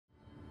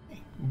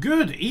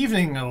Good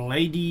evening,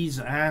 ladies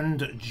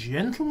and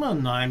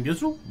gentlemen. I'm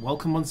Yuzzel.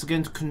 Welcome once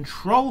again to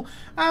Control,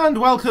 and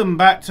welcome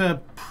back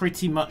to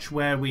pretty much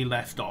where we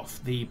left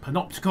off. The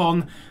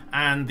Panopticon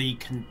and the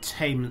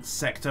containment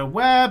sector,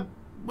 where,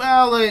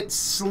 well, it's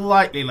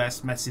slightly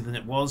less messy than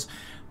it was.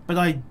 But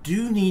I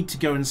do need to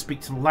go and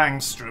speak to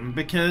Langstrom,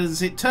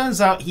 because it turns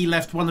out he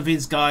left one of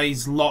his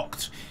guys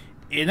locked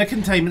in a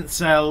containment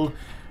cell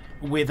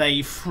with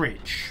a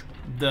fridge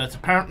that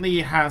apparently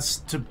has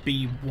to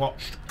be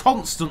watched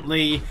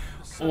constantly,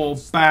 or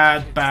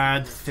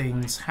bad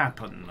things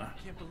happen. I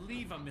can't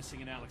believe I'm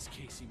missing an Alex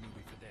Casey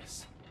movie for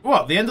this.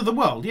 What, the end of the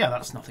world? Yeah,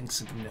 that's nothing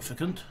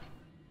significant.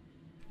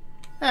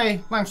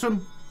 Hey,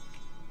 Langstrom.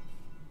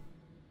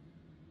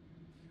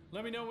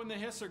 Let me know when the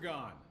hiss are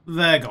gone.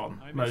 They're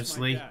gone, I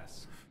mostly. my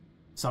desk.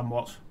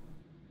 Somewhat.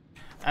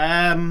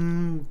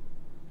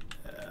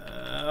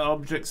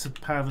 Objects of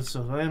power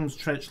surveillance,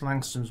 Trench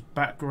Langstrom's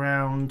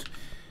background.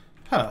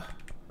 Huh.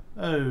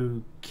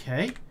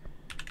 Okay.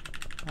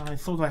 I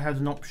thought I had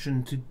an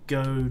option to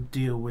go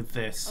deal with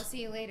this. I'll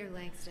see you later,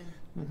 Langston.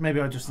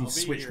 Maybe I just need to I'll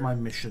be switch here, my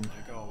mission.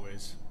 like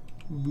always.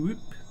 Whoop.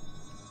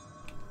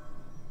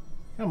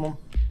 Come on.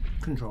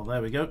 Control,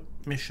 there we go.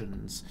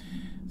 Missions.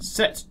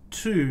 Set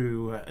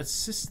 2.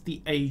 Assist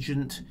the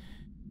agent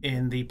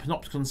in the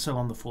Panopticon cell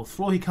on the 4th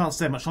floor. He can't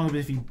stay much longer, but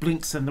if he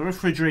blinks then the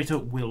refrigerator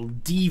will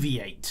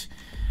deviate.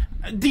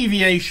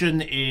 Deviation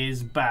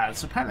is bad,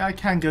 so apparently I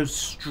can go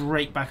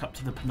straight back up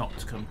to the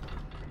Panopticon.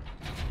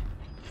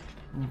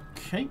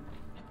 Okay.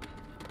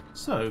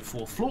 So,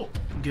 4th floor.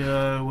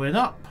 Going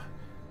up.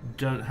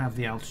 Don't have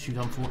the altitude,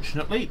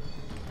 unfortunately.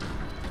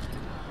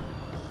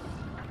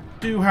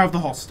 Do have the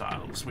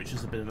hostiles, which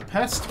is a bit of a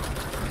pest.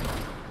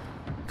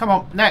 Come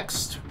on,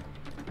 next.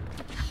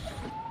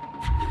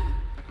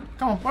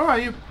 Come on, where are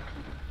you?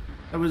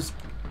 There was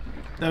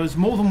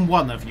more than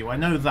one of you, I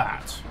know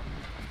that.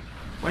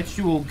 Where did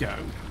you all go?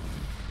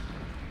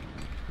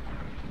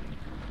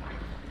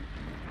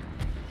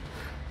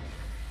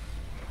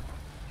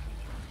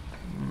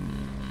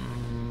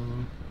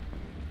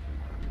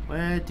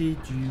 Where did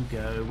you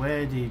go?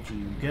 Where did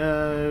you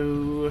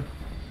go?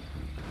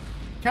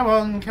 Come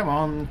on, come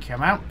on,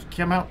 come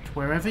out,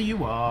 wherever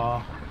you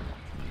are.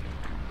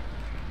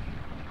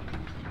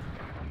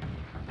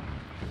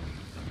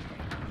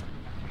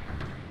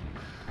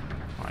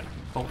 Right,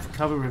 bolt for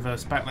cover,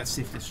 reverse back. Let's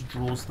see if this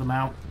draws them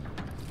out.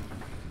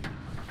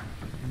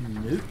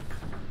 Nope.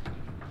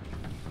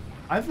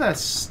 Either they're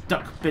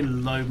stuck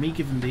below me,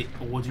 given the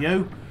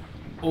audio,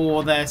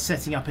 or they're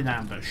setting up an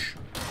ambush.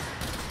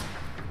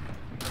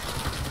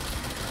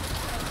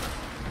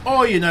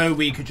 Or, you know,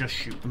 we could just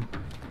shoot them.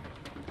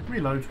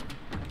 Reload.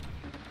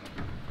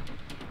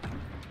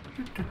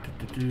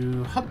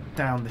 Hunt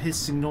down the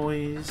hissing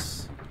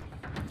noise.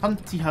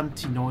 Hunty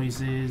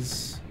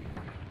noises.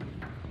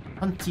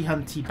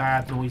 Hunty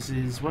bad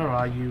noises. Where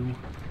are you?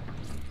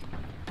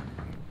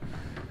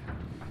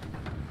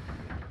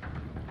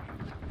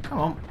 Come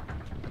on.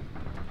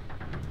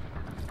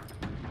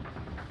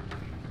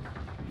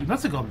 You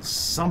must have gone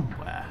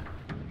somewhere.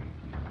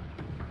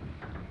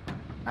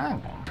 Hang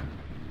on.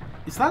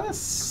 Is that a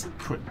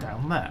secret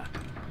down there?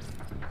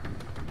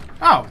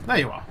 Oh, there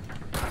you are.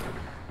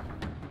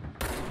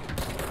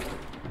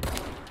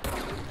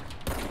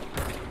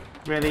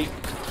 Really?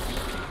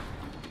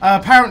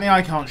 Apparently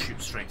I can't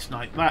shoot straight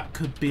tonight. That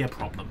could be a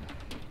problem.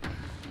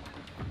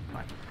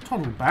 Right,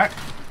 toddle back.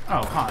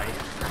 Oh, hi.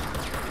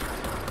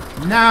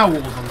 Now all the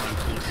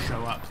locals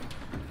show up.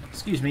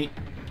 Excuse me.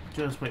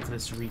 Just wait for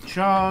this to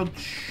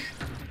recharge.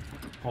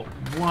 Pop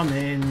one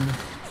in.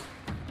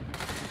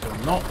 Or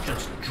not.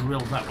 Just drill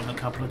that one a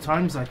couple of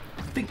times. I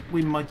think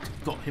we might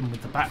have got him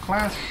with the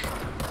backlash.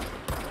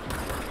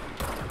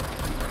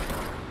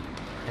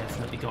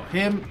 Definitely got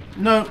him.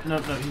 No,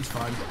 he's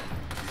fine.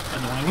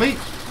 Annoyingly.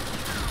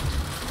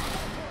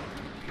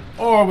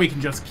 Or we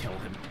can just kill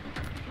him.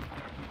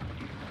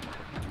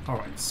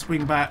 Alright,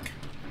 swing back.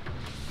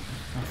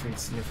 Nothing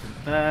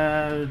significant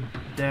there.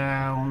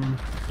 Down.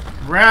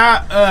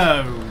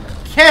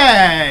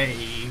 Okay.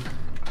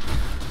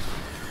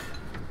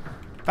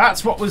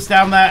 That's what was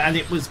down there, and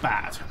it was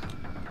bad.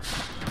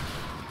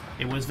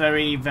 It was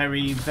very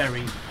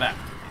bad.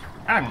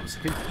 Hang on a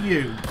second.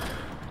 You.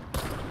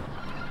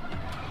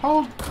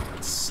 Hold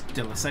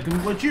still a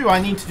second, would you?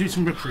 I need to do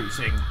some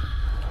recruiting.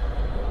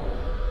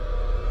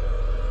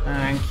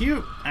 Thank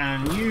you.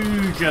 And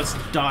you just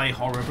die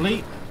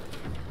horribly.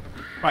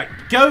 Right,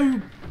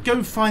 go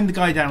find the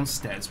guy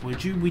downstairs,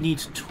 would you? We need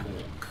to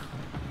talk.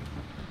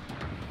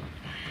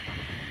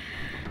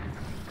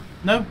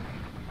 No?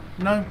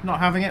 No, not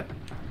having it?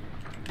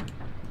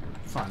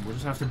 Fine, we'll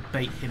just have to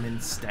bait him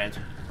instead.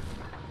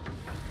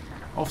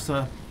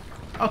 Officer.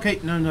 Okay,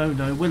 no,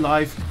 we're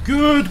live.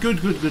 Good.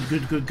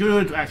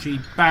 Actually,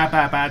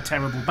 bad,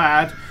 terrible,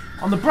 bad.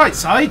 On the bright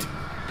side,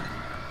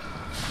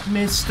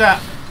 Mr.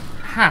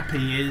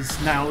 Happy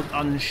is now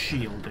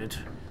unshielded.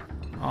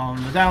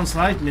 On the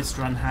downside,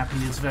 Mr. Unhappy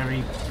is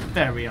very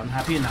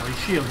unhappy, and now he's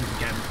shielded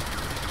again.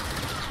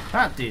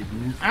 That did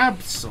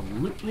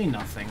absolutely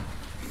nothing.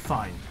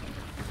 Fine.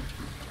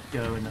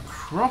 Going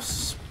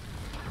across.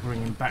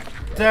 Bring him back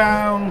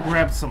down.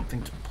 Grab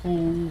something to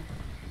pull.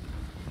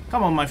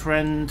 Come on, my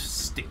friend.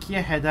 Stick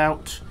your head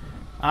out.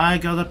 I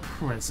got a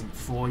present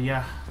for you.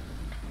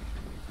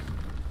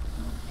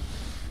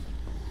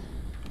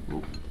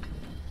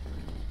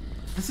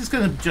 This is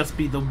going to just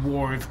be the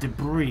war of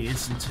debris,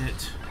 isn't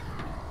it?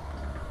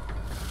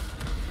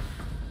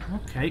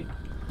 Okay.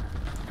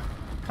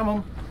 Come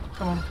on.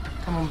 Come on.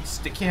 Come on.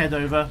 Stick your head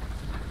over.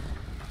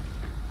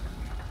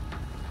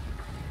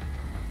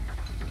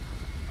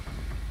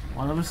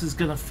 One of us is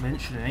going to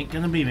flinch, and it ain't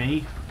going to be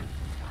me.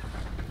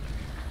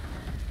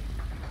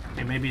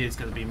 Okay, maybe it's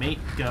going to be me.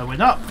 Going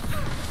up.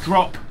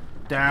 Drop.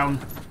 Down.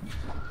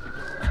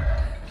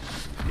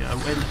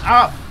 Going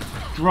up.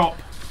 Drop.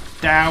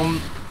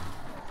 Down.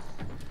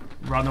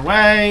 Run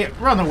away.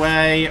 Run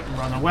away.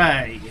 Run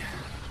away.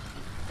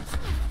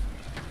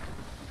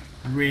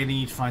 Really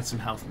need to find some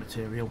health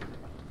material.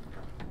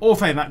 Or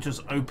failing that,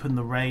 just open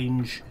the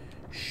range,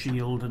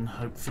 shield, and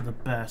hope for the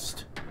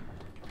best.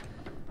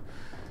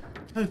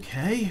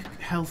 Okay,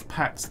 health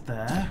packs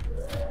there.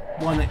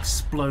 One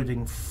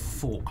exploding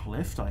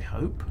forklift, I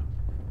hope.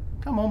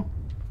 Come on.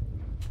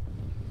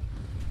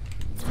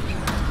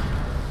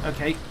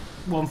 Okay,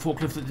 one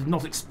forklift that did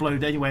not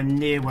explode anywhere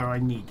near where I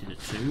needed it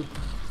to.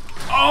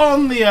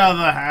 On the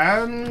other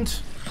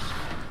hand,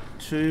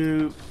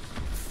 2,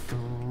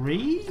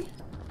 3.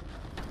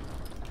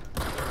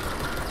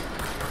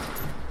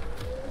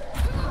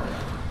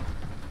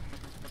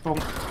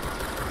 Bonk.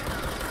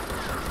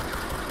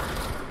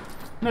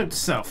 Note to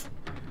self.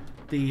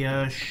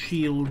 The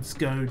shields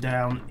go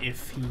down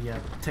if he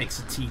takes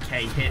a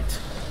TK hit.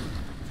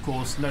 Of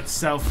course, note to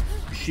self,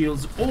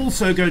 shields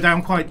also go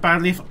down quite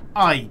badly if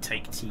I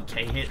take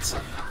TK hits.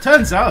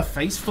 Turns out a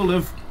face full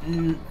of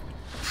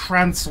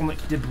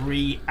transonic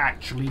debris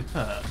actually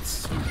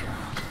hurts.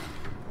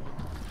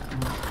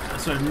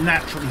 So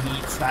naturally he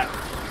eats that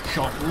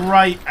shot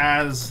right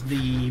as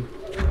the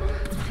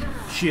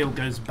shield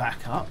goes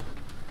back up.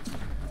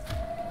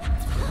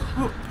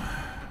 Whoop.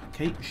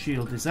 Okay,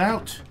 shield is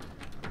out.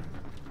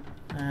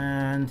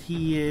 And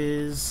he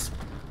is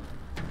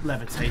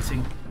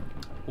levitating.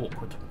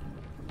 Awkward.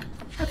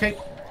 Okay.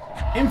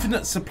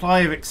 Infinite supply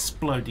of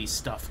explodey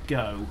stuff.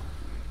 Go.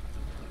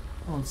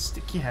 Come on,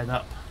 stick your head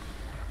up.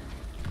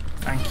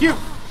 Thank you.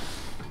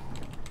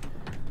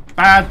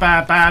 Bad,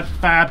 bad, bad,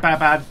 bad, bad,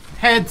 bad.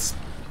 Heads.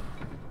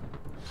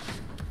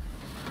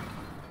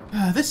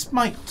 This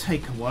might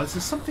take a while. Is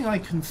there something I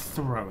can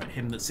throw at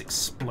him that's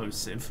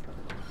explosive?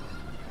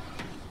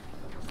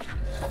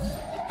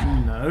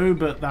 No,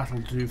 but that'll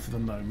do for the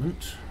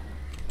moment.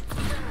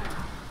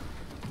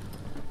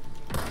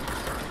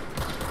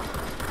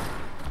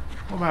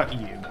 What about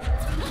you?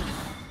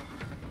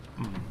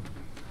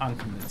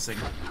 Unconvincing.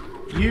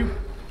 You.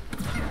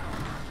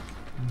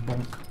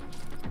 Bonk.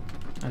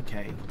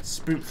 Okay,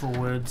 sprint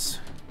forwards.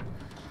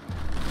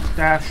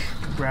 Dash,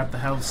 grab the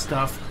health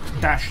stuff.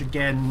 Dash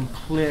again,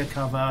 clear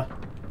cover.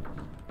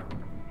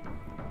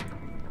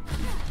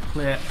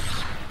 Clear.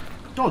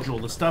 Dodge all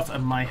the stuff,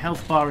 and my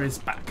health bar is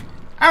back.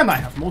 And I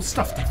have more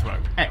stuff to throw.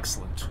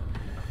 Excellent.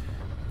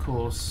 Of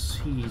course,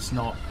 he's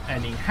not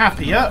any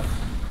happier.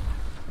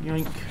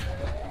 Yoink.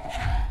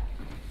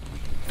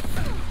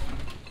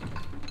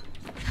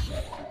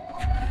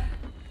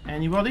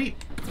 Anybody?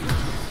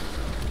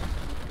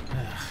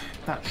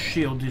 That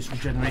shield is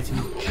regenerating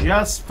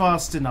just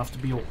fast enough to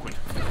be awkward.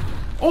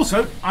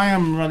 Also, I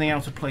am running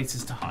out of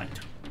places to hide.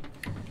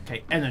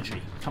 Okay,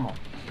 energy. Come on.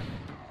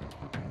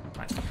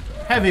 Right.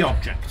 Heavy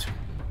object.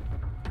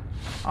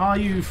 Are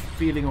you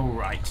feeling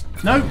alright?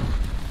 No?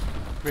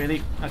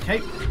 Really? Okay.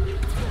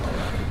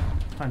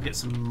 Time to get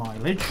some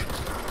mileage.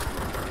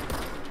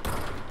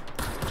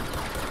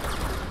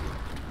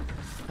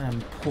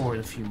 And pour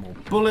in a few more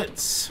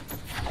bullets.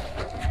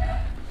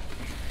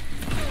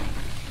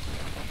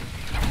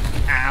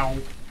 Ow.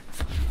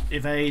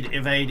 Evade,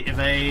 evade,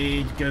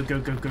 evade. Go, go,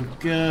 go, go,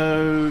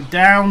 go.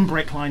 Down,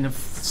 break line of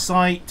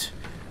sight.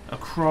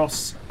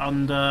 Across,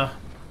 under.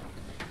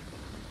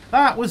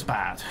 That was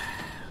bad.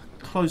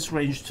 Close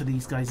range to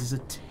these guys is a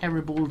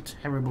terrible,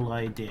 terrible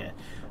idea.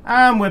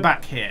 And we're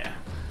back here.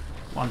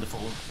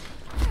 Wonderful.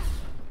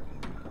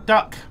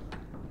 Duck.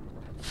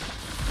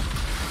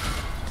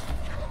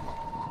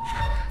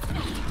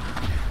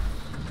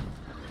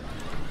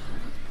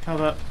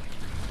 Cover.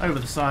 Over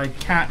the side.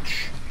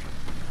 Catch.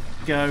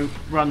 Go.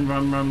 Run,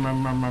 run, run,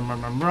 run, run, run,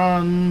 run, run,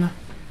 run.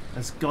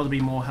 There's got to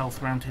be more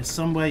health around here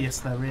somewhere.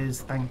 Yes, there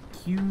is. Thank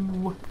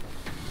you.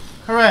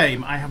 Hooray!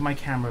 I have my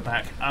camera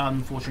back.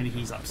 Unfortunately,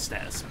 he's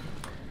upstairs.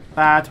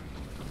 Bad.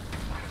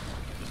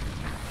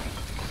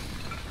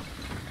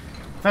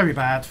 Very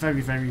bad.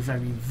 Very, very, very,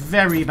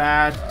 very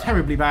bad.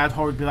 Terribly bad.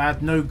 Horribly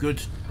bad. No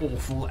good.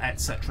 Awful.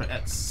 Etc.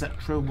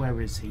 Etc.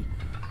 Where is he?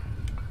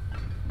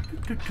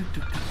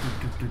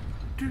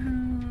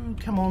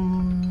 Come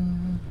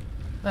on.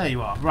 There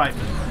you are. Right.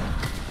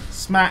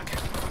 Smack.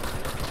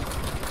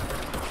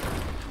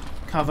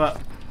 Cover.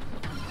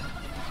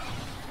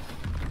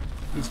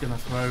 He's going to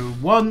throw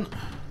 1, 2,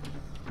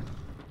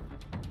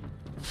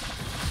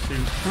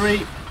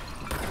 3.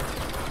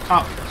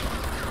 Up.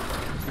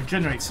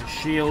 Regenerates his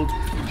shield.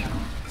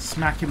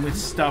 Smack him with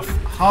stuff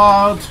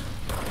hard.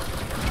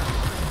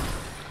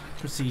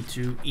 Proceed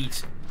to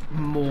eat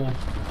more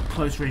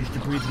close range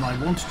debris than I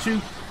wanted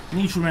to.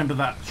 Need to remember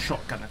that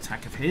shotgun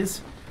attack of his.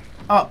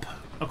 Up,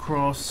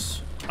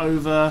 across,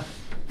 over,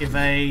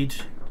 evade,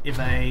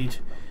 evade.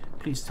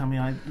 Please tell me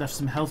I left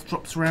some health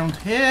drops around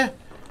here.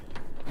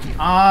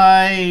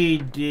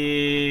 I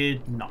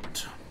did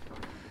not.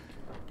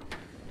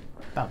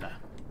 About there.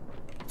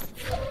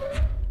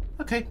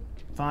 Okay,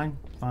 fine,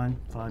 fine,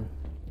 fine.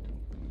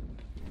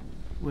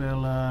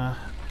 We'll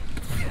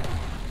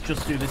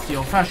just do this the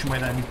old-fashioned way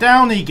then.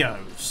 Down he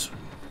goes.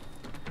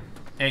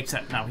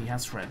 Except now he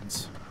has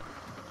friends.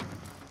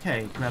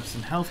 Okay, grab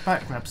some health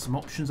back, grab some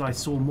options. I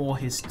saw more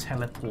his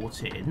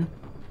teleport in.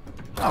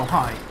 Oh,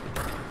 hi.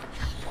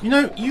 You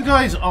know, you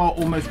guys are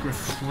almost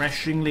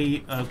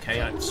refreshingly...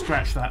 Okay, I'd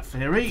scratch that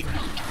theory.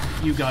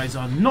 You guys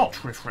are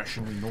not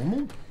refreshingly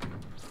normal.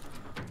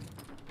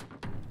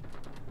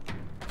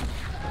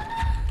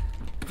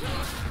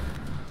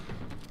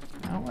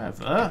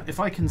 However, if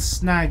I can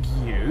snag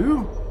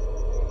you...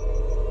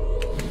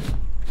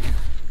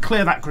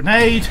 Clear that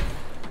grenade.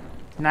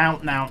 Now,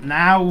 now,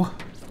 now.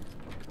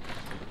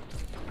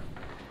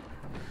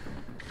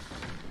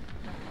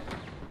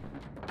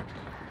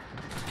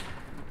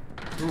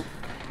 Ooh,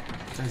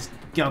 there's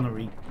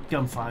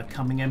gunfire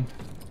coming in.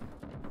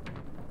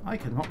 I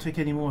cannot take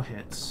any more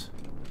hits.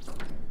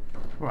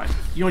 Right,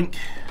 yoink.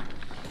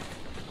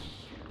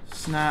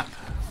 Snap.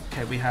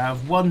 Okay, we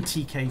have one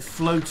TK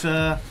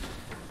floater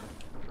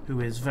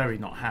who is very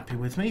not happy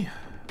with me.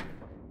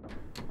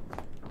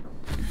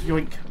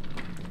 Yoink.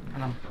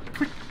 And I'm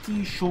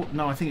pretty sure...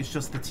 No, I think it's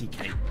just the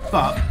TK.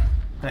 But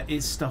there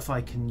is stuff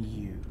I can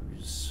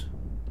use.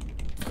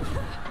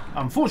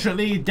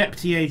 Unfortunately,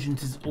 Deputy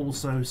Agent is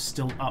also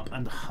still up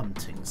and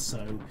hunting,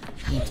 so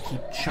I need to keep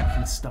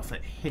chucking stuff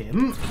at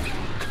him.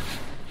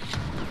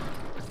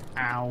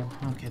 Ow.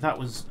 Okay, that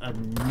was a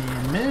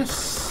near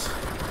miss.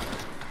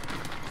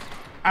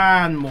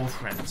 And more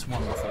friends.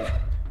 Wonderful.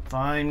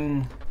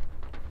 Fine.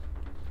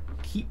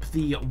 Keep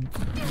the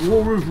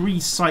war of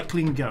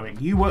recycling going.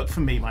 You work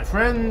for me, my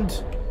friend.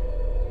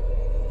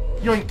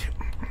 Yoink.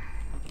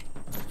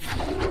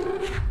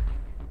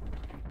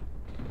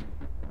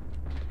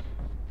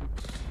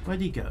 Where'd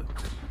he go?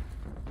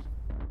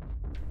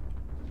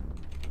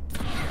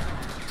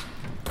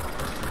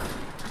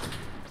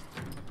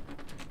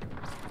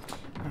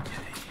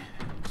 Okay.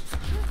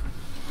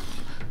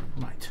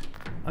 Right.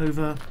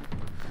 Over.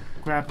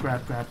 Grab,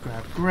 grab, grab,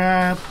 grab,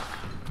 grab.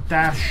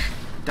 Dash,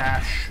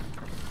 dash.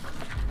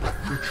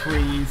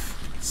 Retrieve.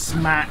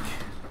 Smack.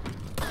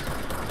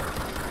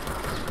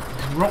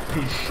 Drop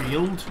his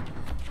shield.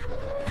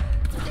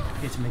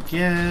 Hit him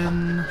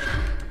again.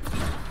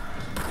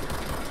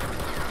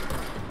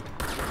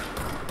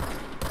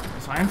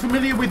 I am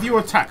familiar with your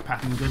attack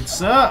pattern, good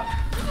sir.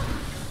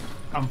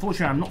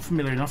 Unfortunately, I'm not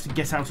familiar enough to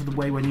get out of the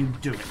way when you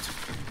do it.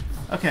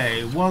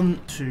 Okay,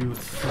 1, 2,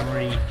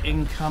 3,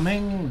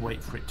 incoming.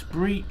 Wait for it to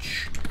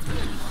breach.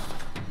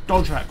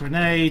 Dodge that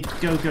grenade.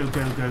 Go, go,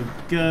 go, go,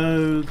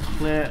 go.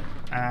 Clear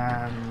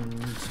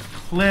and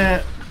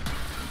clear.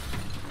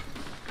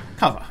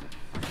 Cover.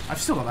 I've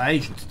still got that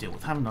agent to deal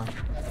with, haven't I?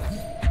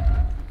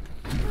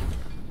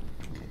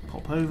 Okay,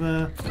 pop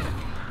over.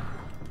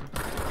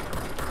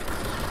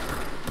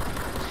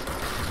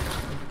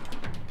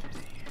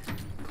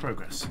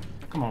 Progress.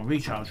 Come on,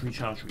 recharge,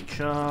 recharge,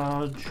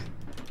 recharge.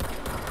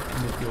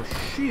 And with your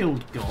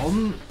shield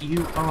gone,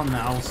 you are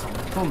now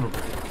somewhat vulnerable.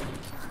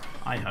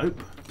 I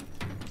hope.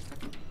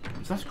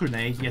 Was that a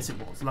grenade? Yes, it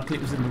was. Luckily,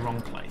 it was in the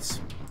wrong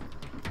place.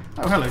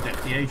 Oh, hello,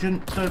 Deputy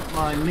Agent. Don't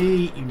mind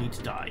me. You need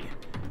to die.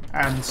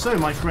 And so,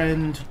 my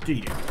friend, do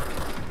you.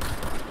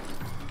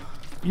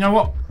 You know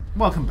what?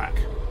 Welcome back.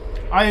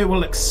 I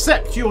will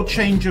accept your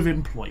change of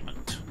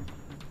employment.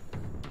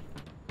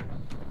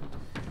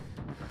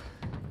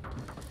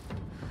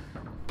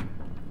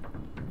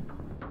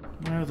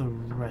 Where are the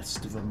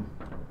rest of them?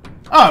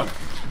 Oh!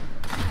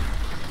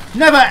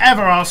 Never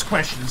ever ask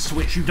questions to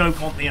which you don't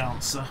want the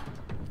answer.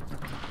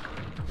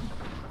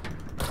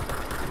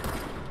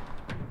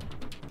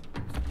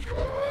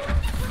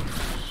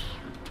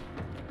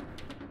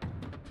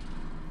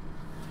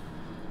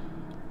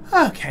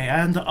 Okay,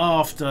 and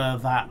after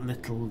that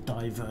little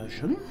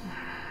diversion...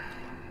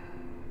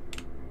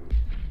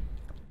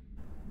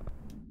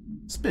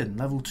 Spin,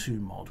 level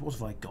 2 mod. What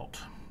have I got?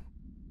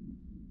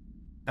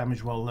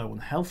 Damage while low on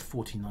health,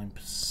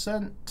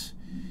 49%.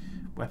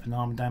 Weapon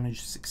armor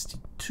damage,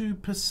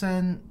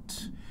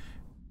 62%.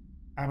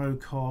 Ammo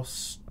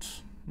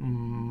cost...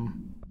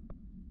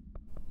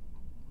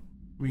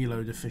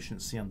 Reload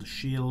efficiency under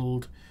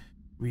shield.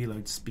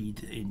 Reload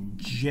speed in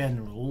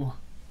general.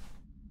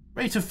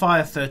 Rate of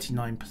fire,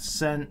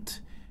 39%.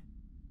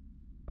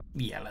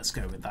 Yeah, let's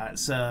go with that.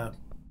 It's, I'm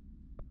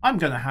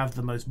going to have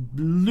the most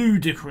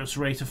ludicrous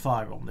rate of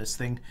fire on this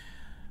thing.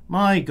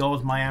 My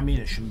god, my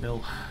ammunition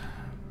bill.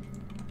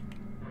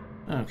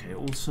 Okay,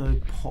 also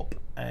pop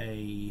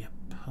a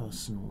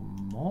personal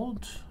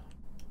mod.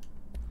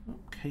 Oh,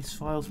 case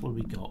files, what have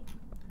we got?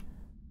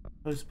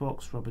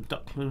 Postbox, rubber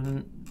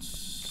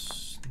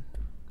ducklets,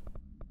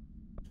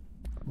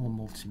 more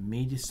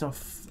multimedia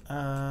stuff,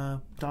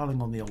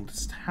 dialing on the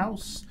oldest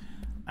house,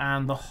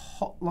 and the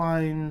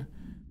hotline.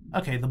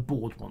 Okay, the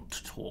board want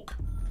to talk.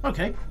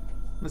 Okay,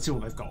 let's see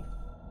what they've got.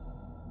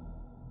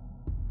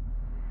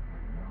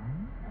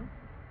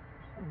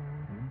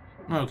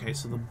 Okay,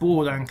 so the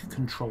board anchor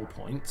control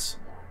points.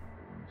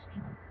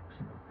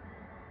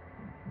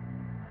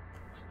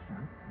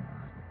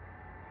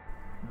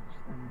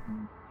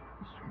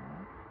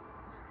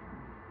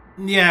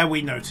 Yeah,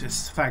 we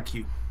noticed. Thank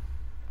you.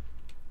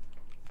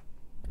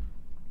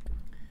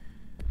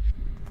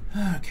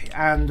 Okay,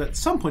 and at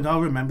some point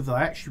I'll remember that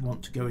I actually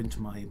want to go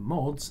into my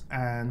mods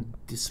and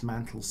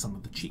dismantle some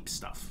of the cheap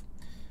stuff.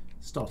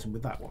 Starting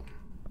with that one.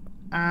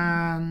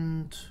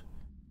 And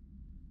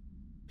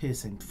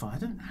piercing fire. I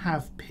don't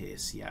have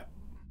pierce yet.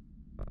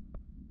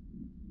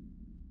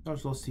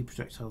 Charge velocity,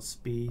 projectile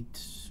speed.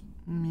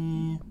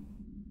 Meh.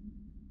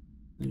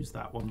 Lose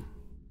that one.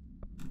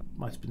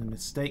 Might have been a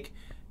mistake.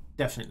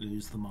 Definitely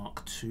lose the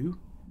Mark II.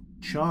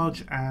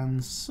 Charge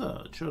and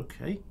surge.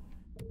 Okay.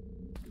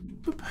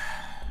 Boop.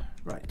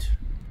 Right.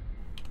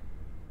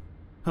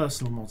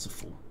 Personal mods are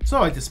full.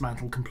 So I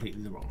dismantled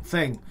completely the wrong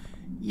thing.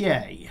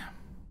 Yay.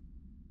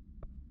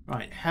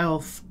 Right,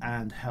 health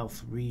and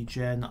health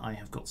regen. I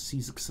have got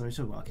C's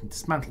accelerator. Well, I can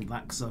dismantle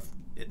that because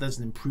there's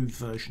an improved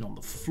version on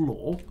the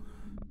floor.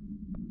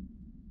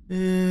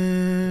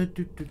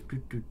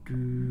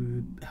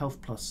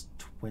 Health plus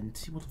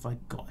 20. What have I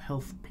got?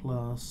 Health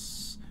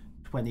plus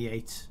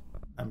 28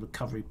 and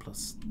recovery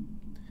plus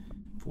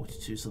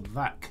 42. So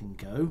that can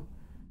go.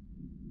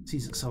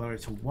 C's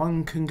accelerator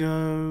 1 can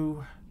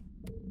go.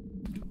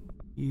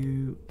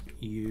 You,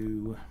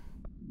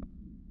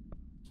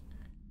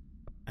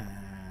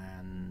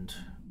 and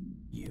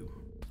you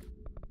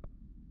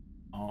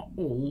are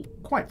all,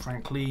 quite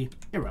frankly,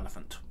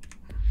 irrelevant.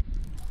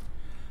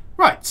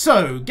 Right,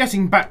 so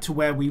getting back to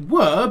where we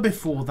were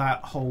before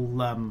that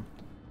whole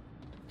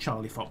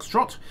Charlie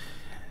Foxtrot,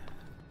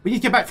 we need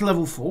to get back to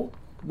level 4.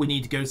 We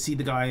need to go see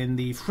the guy in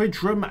the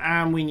fridge room,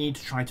 and we need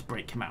to try to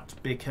break him out,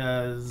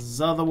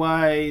 because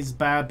otherwise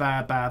bad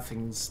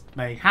things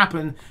may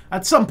happen.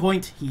 At some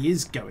point, he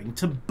is going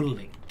to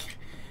blink.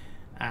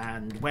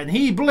 And when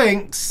he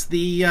blinks,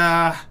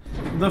 the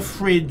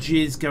fridge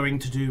is going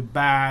to do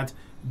bad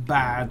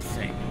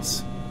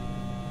things.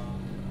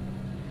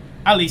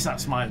 At least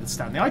that's my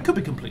understanding. I could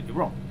be completely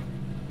wrong.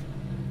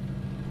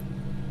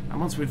 And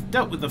once we've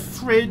dealt with the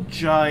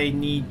fridge, I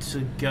need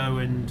to go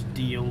and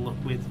deal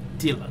with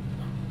Dylan,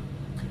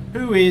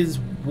 who is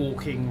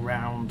walking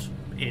around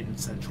in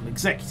Central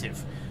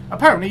Executive.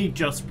 Apparently he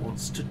just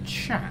wants to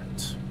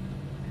chat.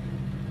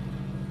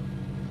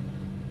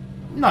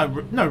 No,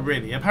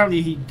 really.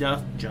 Apparently he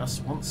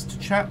just wants to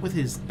chat with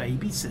his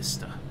baby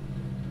sister.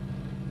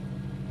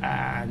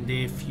 And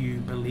if you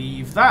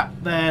believe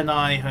that, then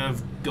I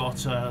have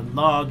got a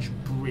large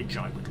bridge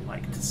I would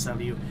like to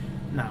sell you.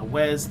 Now,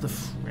 where's the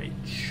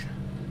fridge?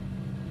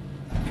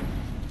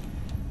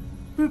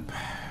 Boop.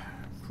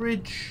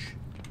 Fridge.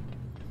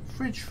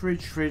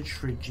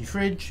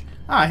 Fridge.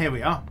 Ah, here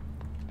we are.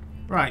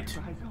 Right.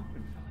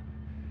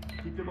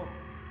 Keep them up.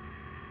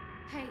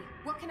 Hey,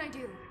 what can I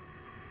do?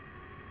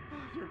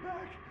 You're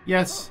back.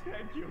 Yes. Oh,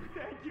 thank you.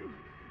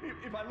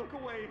 If I look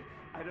away,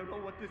 I don't know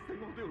what this thing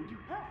will do. You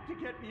have to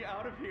get me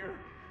out of here.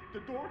 The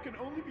door can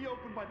only be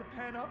opened by the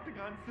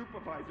Panopticon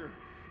supervisor.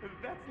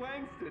 That's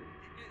Langston,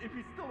 if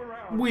he's still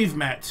around. We've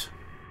met.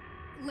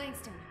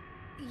 Langston.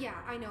 Yeah,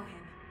 I know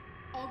him.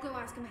 I'll go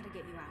ask him how to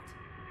get you out.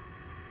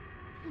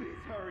 Please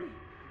hurry.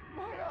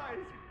 My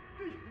eyes.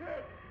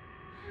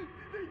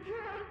 They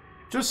can't.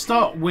 Just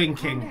start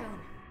winking. Calm down.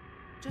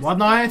 Just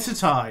One eye at a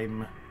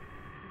time.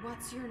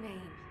 What's your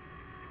name?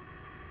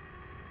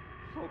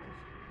 Focus.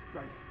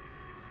 Right.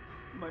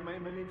 My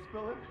name's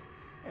Philip,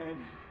 and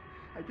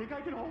I think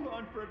I can hold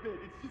on for a bit.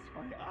 It's just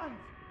my eyes.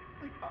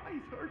 My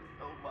eyes hurt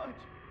so much.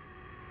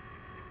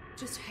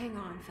 Just hang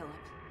on, Philip.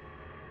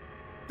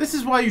 This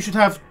is why you should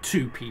have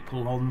 2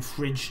 people on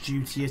fridge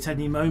duty at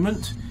any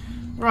moment.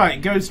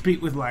 Right, go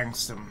speak with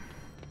Langston.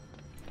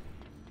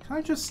 Can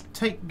I just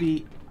take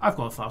the... I've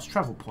got a fast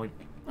travel point.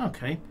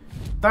 Okay.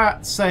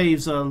 That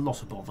saves a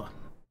lot of bother.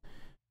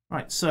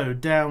 Right, so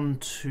down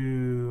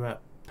to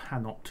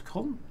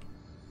Panopticon.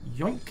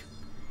 Yoink.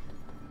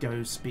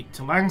 Go speak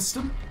to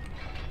Langston.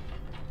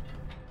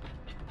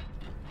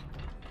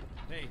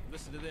 Hey,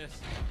 listen to this.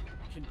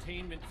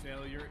 Containment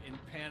failure in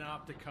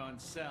Panopticon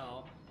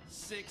cell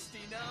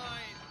 69.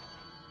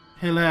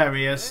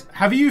 Hilarious.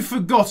 Have you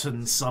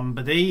forgotten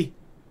somebody?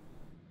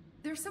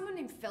 There's someone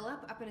named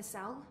Philip up in a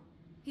cell.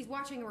 He's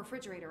watching a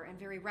refrigerator and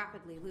very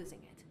rapidly losing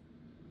it.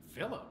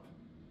 Philip?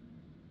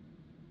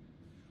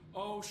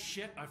 Oh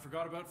shit, I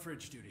forgot about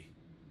fridge duty.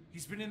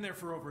 He's been in there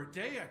for over a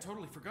day. I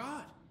totally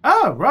forgot.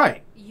 Oh,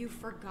 right. You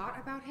forgot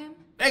about him?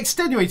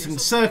 Extenuating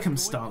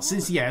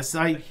circumstances, yes.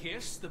 The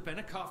Hiss, the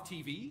Benikoff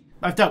TV.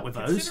 I've dealt with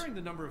those. Considering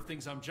the number of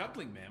things I'm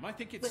juggling, ma'am, I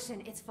think it's...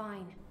 Listen, it's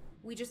fine.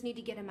 We just need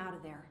to get him out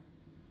of there.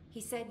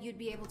 He said you'd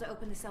be able to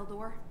open the cell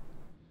door.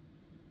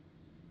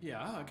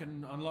 Yeah, I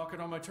can unlock it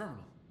on my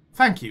terminal.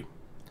 Thank you.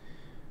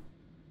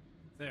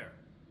 There.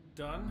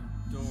 Done.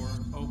 Door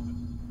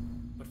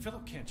open. But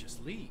Philip can't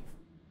just leave.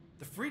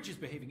 The fridge is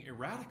behaving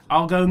erratically.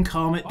 I'll go and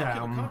calm it Ocular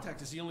down.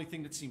 contact is the only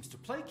thing that seems to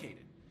placate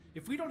it.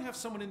 If we don't have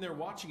someone in there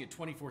watching it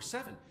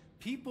 24/7,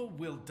 people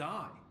will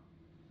die.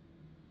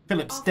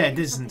 Philip's I'll dead,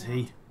 figure isn't something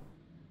he? out.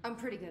 I'm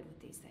pretty good with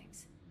these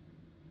things.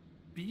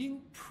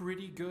 Being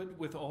pretty good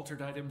with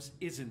altered items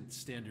isn't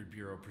standard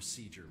bureau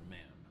procedure, ma'am.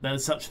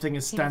 There's such a thing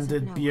as He doesn't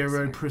standard know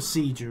bureau us.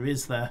 procedure,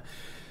 is there?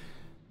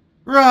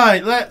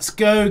 Right, let's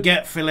go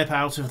get Philip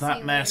out of See that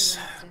you mess.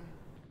 later, Winston.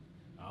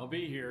 I'll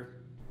be here,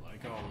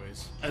 like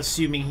always.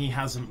 Assuming he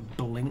hasn't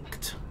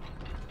blinked.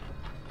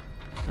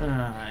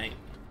 Alright.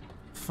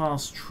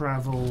 Fast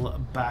travel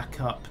back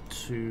up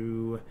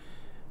to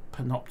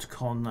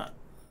Panopticon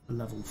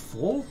level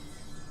 4.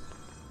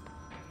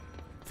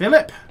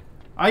 Philip,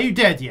 are you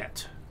dead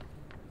yet?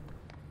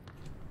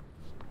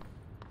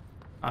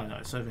 Oh no,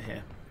 it's over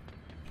here.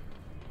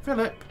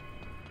 Philip.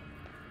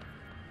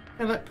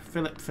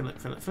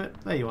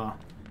 Philip. There you are.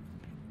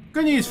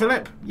 Good news,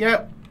 Philip.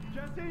 Yep.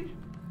 Jesse?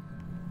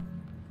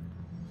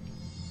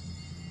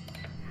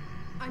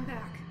 I'm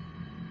back.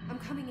 I'm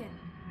coming in.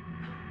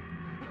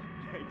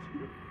 Thank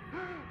you.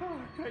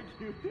 Oh,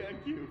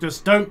 thank you.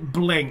 Just don't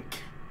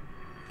blink.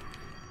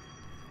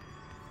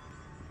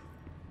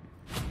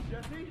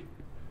 Jesse?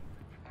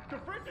 The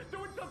fridge is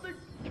doing something!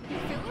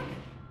 Philip?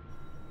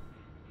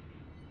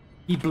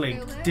 He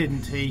blinked, Philip?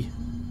 didn't he?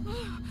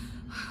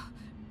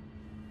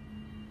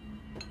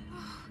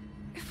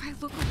 If I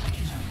look away,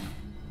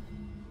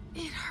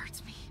 it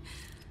hurts me.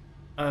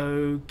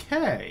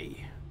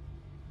 Okay.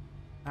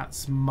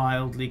 That's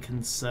mildly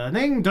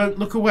concerning. Don't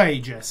look away,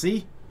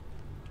 Jesse.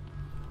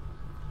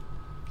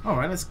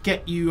 Alright, let's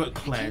get you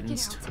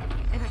cleansed. I can't get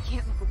out, and I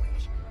can't look away.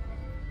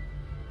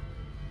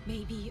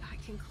 Maybe I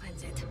can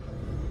cleanse it.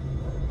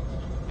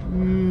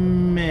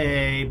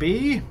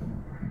 Maybe.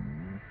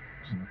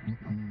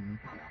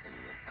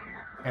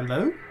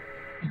 Hello?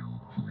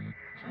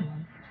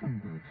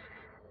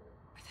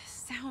 This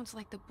sounds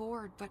like the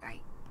board, but I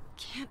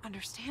can't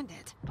understand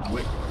it.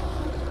 Wait.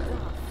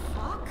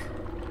 Fuck?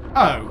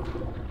 Oh.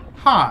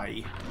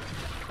 Hi.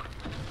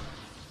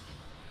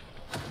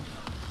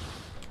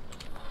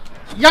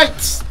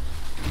 Yikes!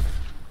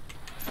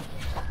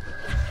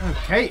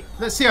 Okay,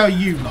 let's see how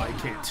you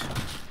like it.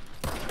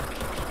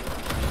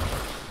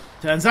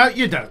 Turns out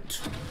you don't.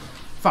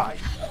 Fine.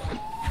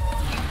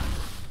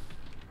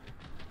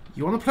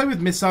 You want to play with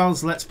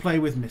missiles? Let's play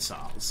with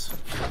missiles.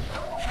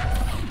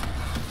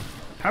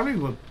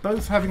 Apparently we're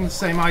both having the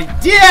same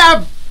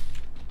idea!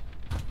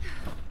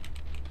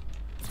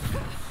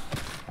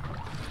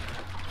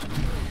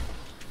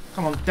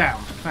 Come on,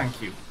 down.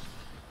 Thank you.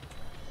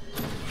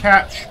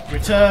 Catch,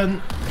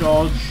 return,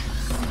 dodge.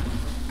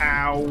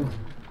 Ow.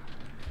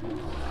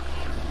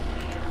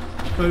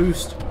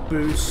 Boost,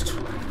 boost.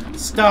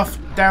 Stuff.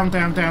 Down,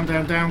 down, down,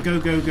 down, down. Go,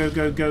 go, go,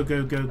 go, go,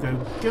 go, go,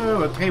 go,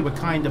 go. Okay, we're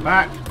kind of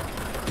back.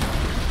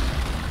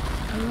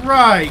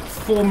 Right.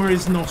 Former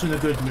is not in a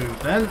good mood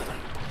then.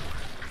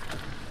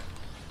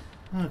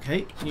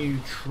 Okay, new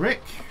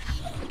trick.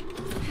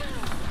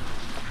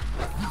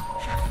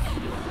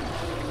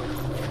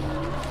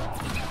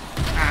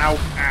 Ow,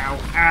 ow,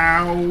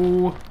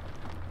 ow.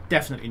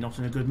 Definitely not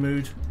in a good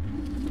mood.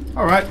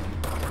 Alright.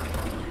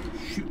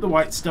 Shoot the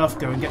white stuff,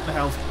 go and get the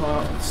health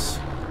parts.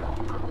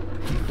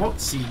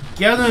 What's he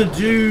gonna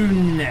do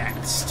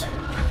next?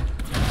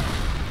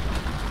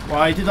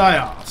 Why did I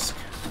ask?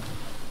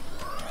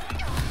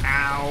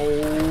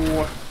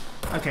 Ow.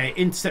 Okay,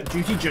 intercept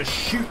duty, just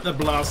shoot the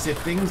blasted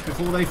things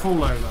before they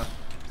fall over.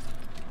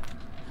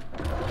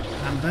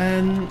 And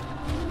then...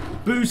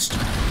 boost.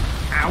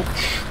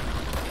 Ouch.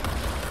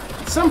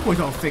 At some point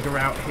I'll figure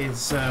out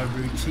his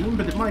routine,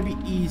 but it might be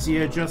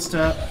easier just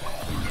to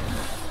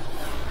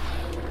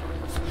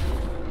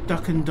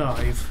duck and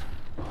dive.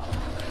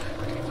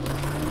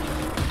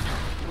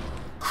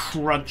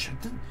 Crunch.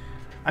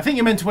 I think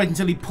you're meant to wait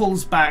until he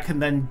pulls back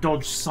and then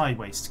dodge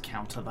sideways to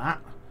counter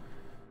that.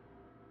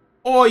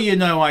 Or, you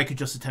know, I could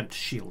just attempt to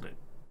shield it.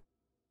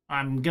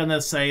 I'm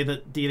gonna say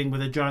that dealing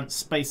with a giant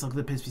space slug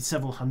that appears to be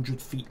several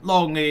hundred feet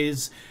long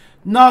is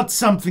not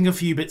something a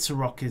few bits of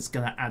rock is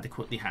gonna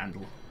adequately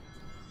handle.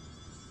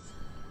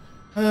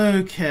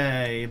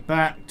 Okay,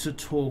 back to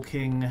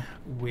talking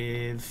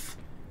with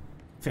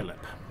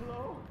Philip.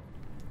 Hello?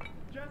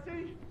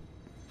 Jesse?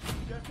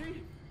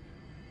 Jesse?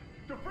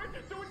 The fridge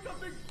is doing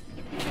something!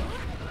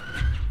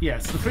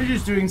 Yes, the fridge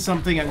is doing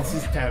something and this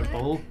is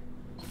terrible.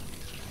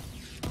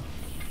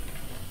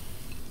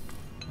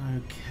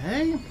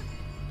 Okay.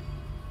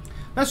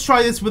 Let's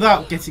try this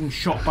without getting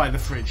shot by the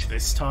fridge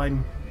this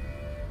time.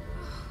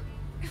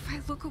 If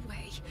I look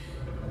away,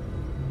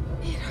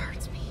 it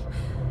hurts me.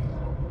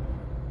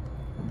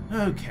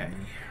 Okay.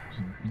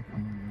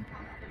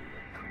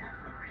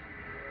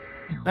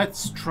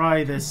 Let's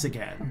try this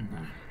again.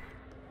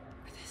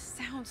 This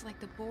sounds like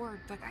the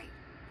board, but I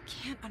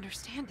can't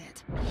understand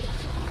it.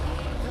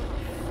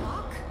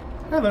 Fuck?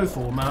 Hello,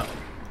 former.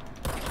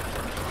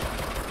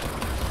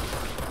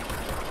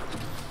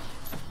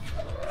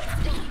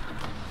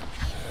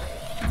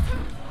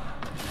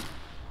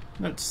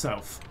 Note to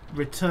self.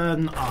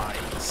 Return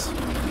eyes.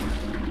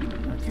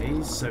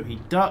 Okay, so he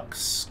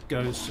ducks,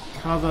 goes to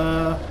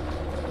cover.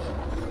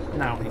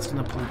 Now he's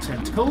going to pull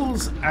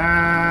tentacles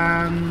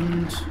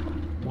and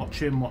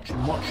watch him, watch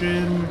him, watch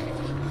him.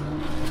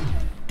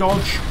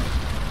 Dodge.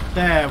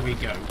 There we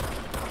go.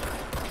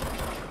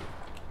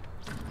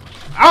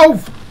 Ow!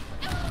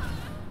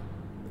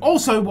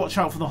 Also, watch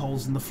out for the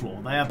holes in the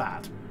floor. They are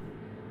bad.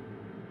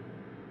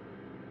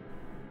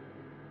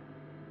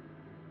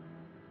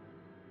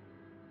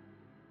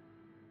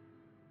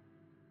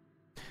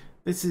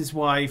 This is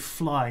why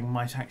flying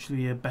might actually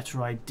be a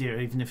better idea,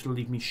 even if it'll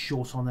leave me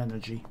short on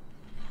energy.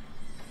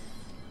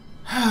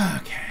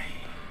 Okay.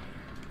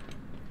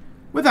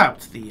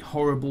 Without the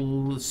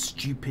horrible,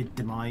 stupid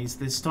demise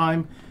this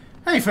time.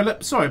 Hey,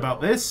 Philip, sorry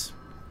about this.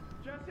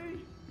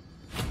 Jesse?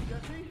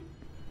 Jesse?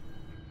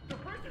 The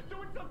fridge is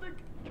doing something!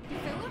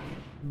 Philip?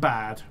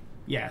 Bad.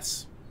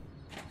 Yes.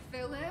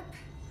 Philip?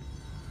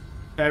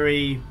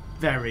 Very,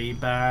 very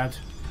bad.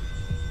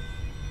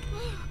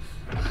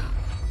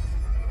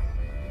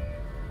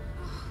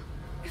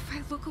 If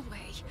I look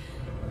away,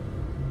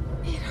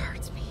 it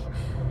hurts me.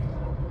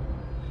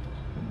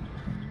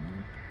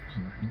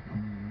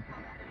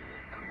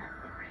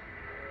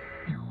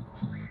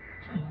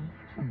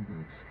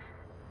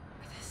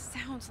 This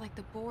sounds like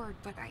the board,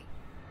 but I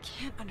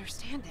can't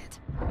understand it.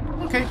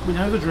 Okay, we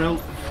know the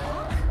drill.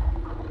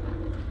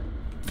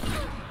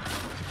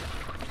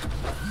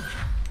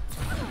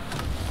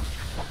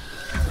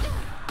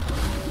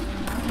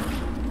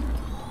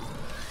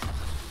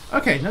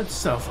 Okay, note to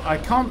self. I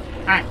can't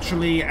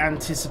actually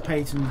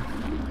anticipate and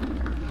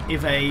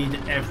evade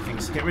everything,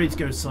 so get ready to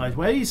go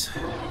sideways.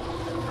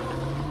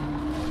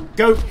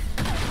 Go!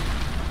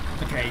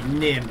 Okay,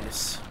 near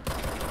miss.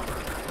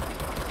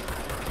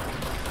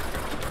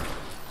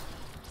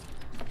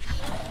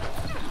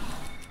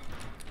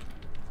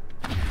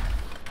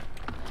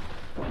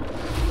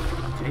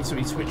 Okay, so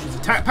he switches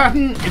attack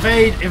pattern,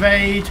 evade,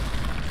 evade,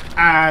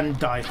 and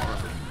die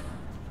horribly.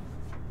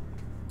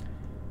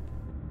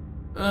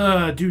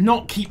 Do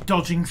not keep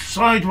dodging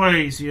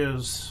sideways,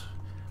 yes.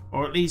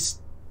 Or at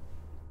least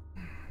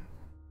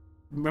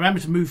remember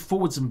to move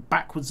forwards and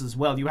backwards as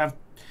well. You have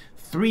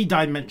 3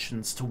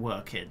 dimensions to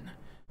work in,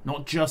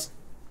 not just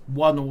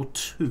 1 or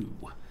 2.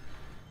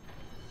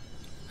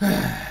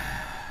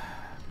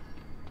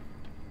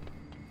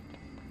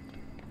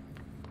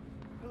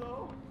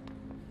 Hello?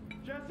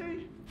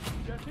 Jesse?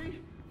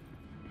 Jesse?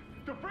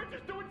 The fridge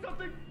is doing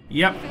something!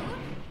 Yep.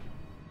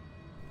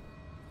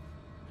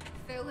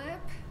 Philip?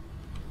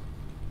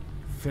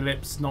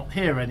 Philip's not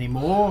here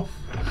anymore.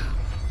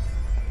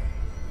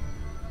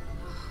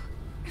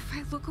 If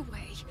I look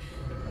away,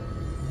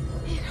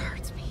 it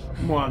hurts me.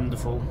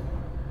 Wonderful.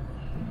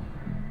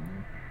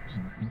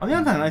 On the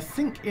other hand, I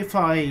think if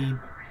I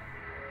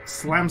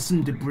slam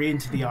some debris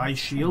into the eye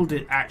shield,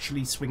 it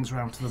actually swings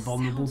around to the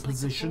vulnerable Sounds like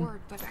the position.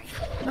 board, but I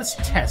Let's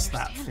can't test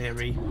that understand it.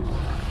 theory.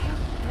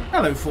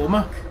 Hello,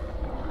 Former.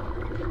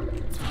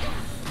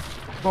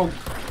 Bonk.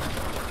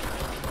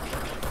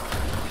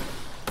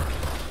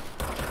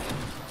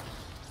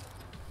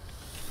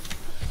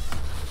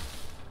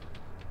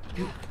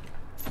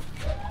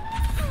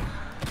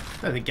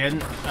 Then again,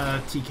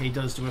 TK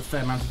does do a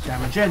fair amount of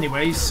damage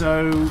anyway,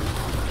 so...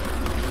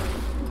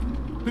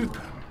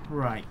 Boop.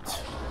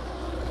 Right.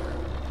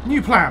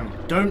 New plan.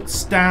 Don't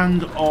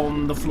stand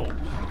on the floor.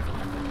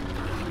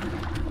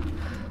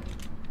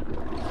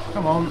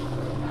 Come on.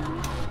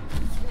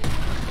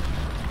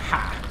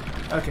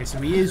 Ha! Okay, so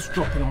he is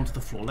dropping onto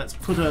the floor. Let's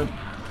put a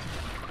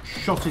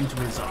shot into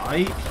his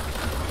eye.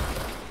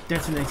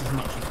 Detonate as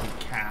much as we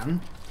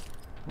can.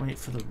 Wait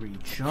for the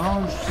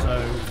recharge,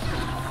 so...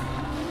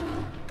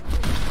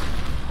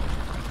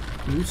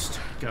 Boost,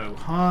 go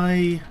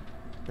high,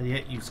 but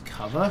yet use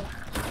cover.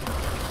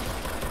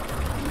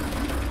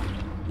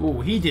 Oh,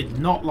 he did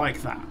not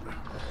like that.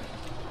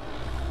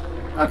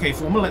 Okay,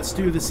 Former, let's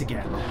do this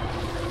again.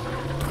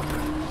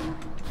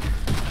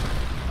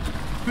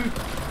 Boop.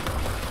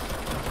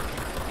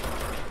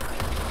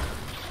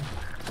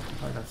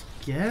 Try that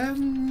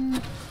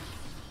again.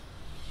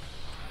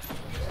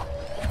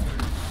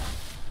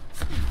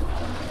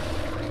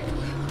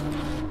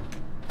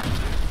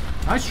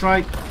 Nice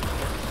strike.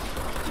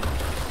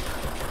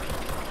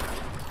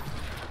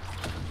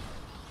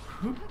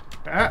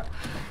 Ah,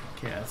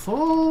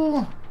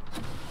 careful.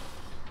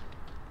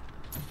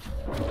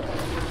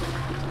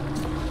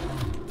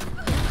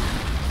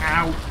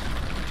 Ow.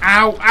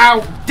 Ow,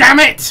 ow, damn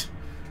it!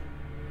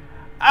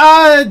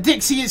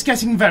 Dixie, it's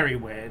getting very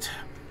weird.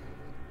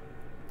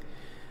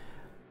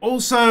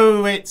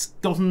 Also, it's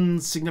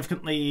gotten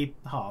significantly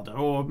harder,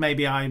 or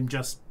maybe I'm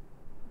just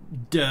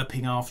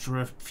derping after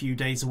a few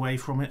days away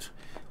from it.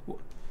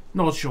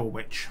 Not sure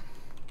which.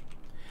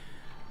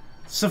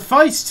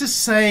 Suffice to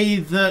say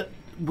that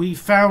we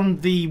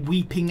found the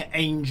Weeping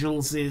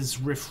Angels'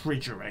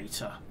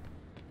 refrigerator.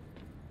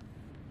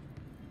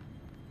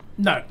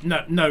 No,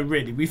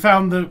 really. We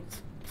found the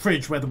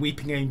fridge where the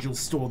Weeping Angels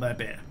store their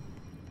beer.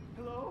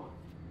 Hello?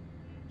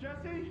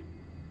 Jesse?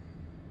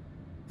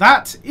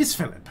 That is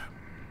Philip.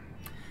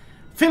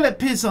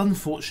 Philip is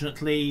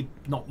unfortunately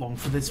not long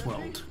for this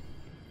world.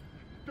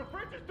 The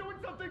fridge is doing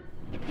something!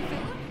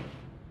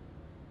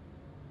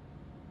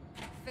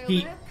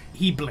 He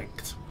Philip?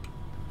 blinked.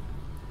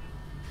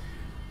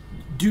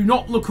 Do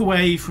not look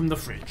away from the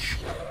fridge.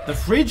 The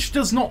fridge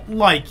does not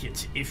like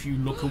it if you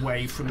look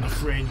away from the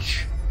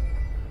fridge.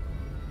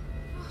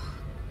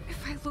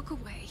 If I look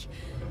away,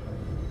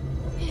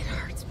 it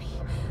hurts me.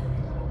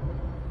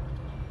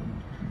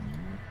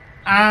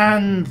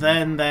 And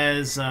then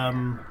there's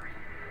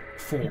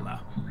Former.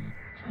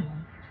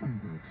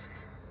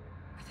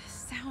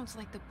 This sounds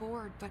like the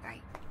board, but I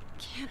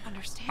can't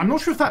understand. I'm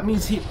not sure if that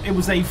means it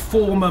was a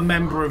former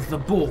member of the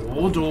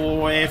board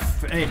or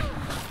if it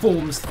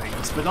forms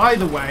things, but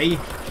either way,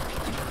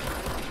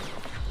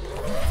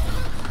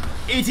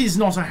 it is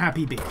not a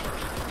happy being.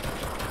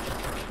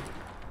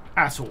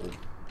 At all.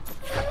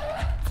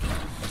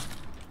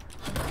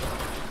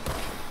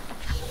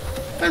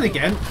 Then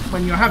again,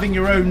 when you're having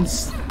your own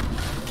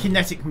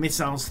kinetic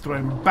missiles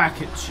thrown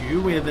back at you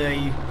with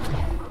a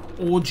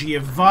orgy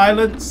of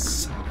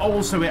violence,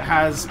 also it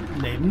has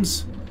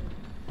limbs.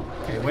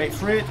 Okay, wait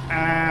for it,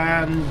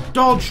 and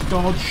dodge,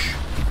 dodge,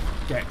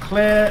 get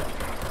clear,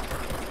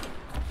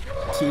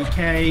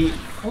 TK,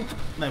 oh,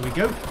 there we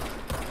go.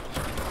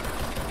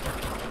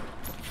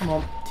 Come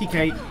on,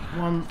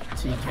 TK1,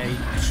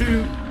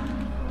 TK2.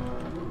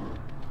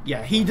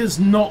 Yeah, he does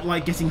not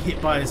like getting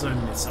hit by his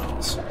own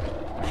missiles.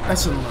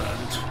 Lesson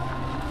learned.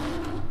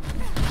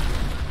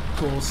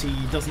 Of course, he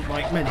doesn't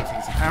like many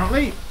things,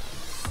 apparently.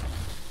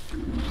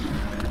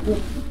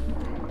 Oh.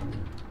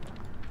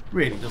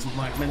 Really doesn't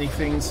like many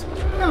things.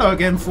 Hello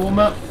again,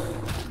 Former.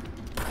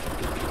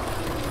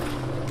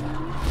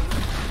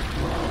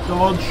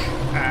 Dodge,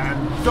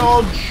 and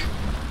dodge.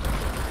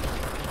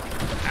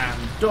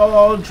 And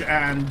dodge,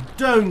 and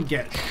don't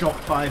get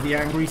shot by the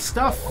angry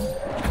stuff.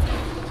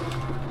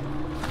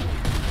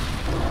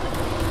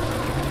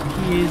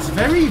 He is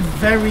very,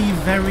 very,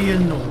 very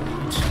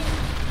annoyed.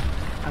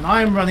 And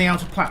I am running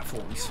out of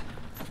platforms.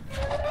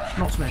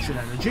 Not to mention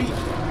energy.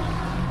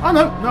 Oh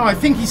no, I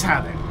think he's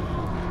had it.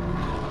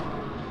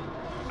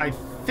 I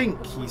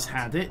think he's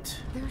had it.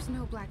 There's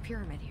no black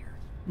pyramid here.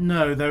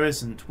 No, there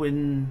isn't. We're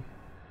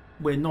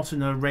not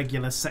in a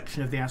regular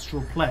section of the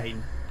astral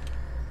plane.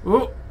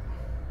 Oh.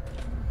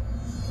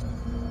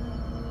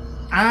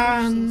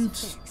 And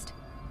Fixed.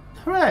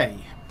 hooray.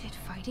 Did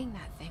fighting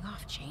that thing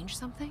off change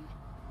something?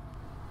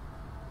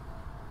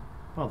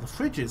 Well, the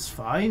fridge is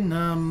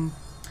fine.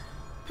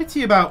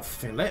 Pity about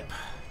Philip.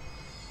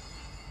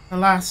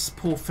 Alas,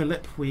 poor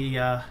Philip, we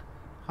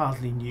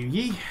hardly knew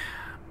ye.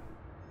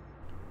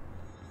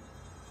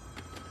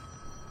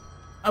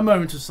 A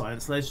moment of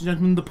silence, ladies and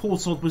gentlemen. The poor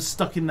sod was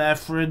stuck in there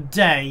for a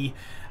day,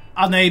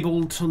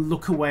 unable to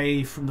look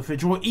away from the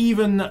fridge or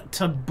even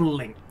to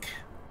blink.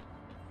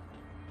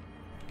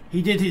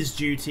 He did his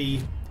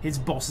duty. His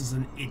boss is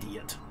an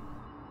idiot.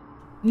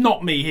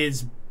 Not me,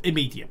 his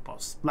immediate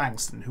boss,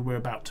 Langston, who we're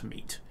about to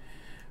meet.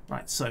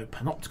 Right, so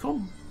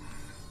Panopticon.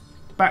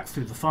 Back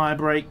through the fire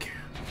break.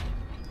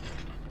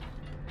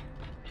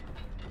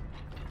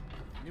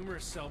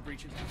 Numerous cell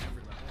breaches at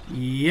every level.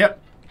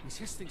 Yep, These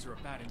his things are a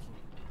bad influence.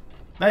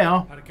 they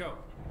are. How'd it go?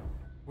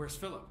 Where's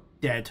Philip?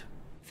 Dead.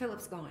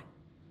 Philip's gone.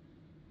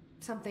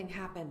 Something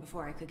happened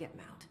before I could get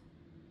him out.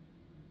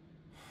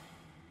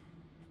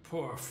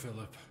 Poor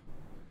Philip.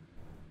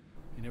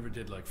 He never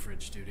did like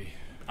fridge duty.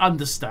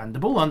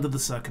 Understandable under the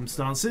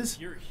circumstances.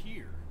 If you're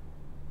here,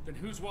 then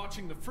who's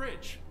watching the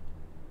fridge?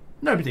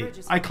 Nobody. The fridge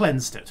is I fine.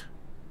 cleansed it.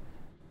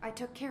 I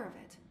took care of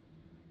it.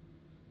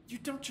 You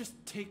don't just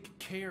take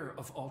care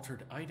of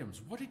altered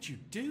items. What did you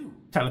do?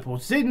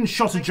 Teleported in,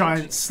 shot a Like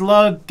giant you.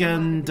 slug, Not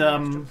and, in the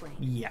astral plane.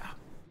 yeah.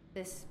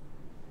 This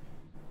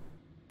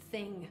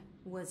thing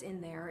was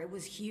in there. It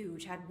was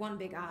huge, had one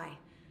big eye.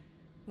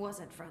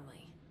 Wasn't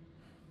friendly.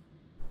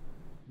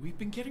 We've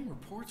been getting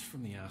reports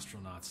from the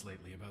astronauts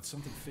lately about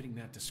something fitting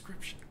that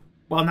description.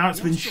 Well, now it's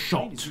The been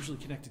astral plane is shot. usually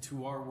connected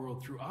to our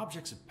world through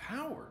objects of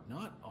power,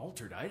 not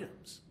altered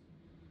items.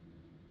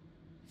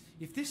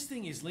 If this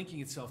thing is linking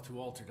itself to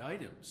altered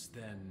items,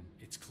 then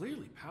it's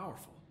clearly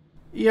powerful.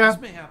 Yeah, This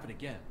may happen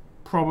again.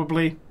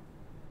 probably.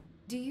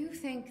 Do you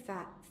think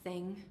that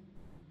thing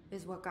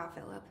is what got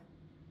Philip?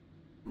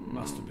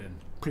 Must have been.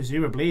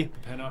 Presumably.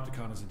 The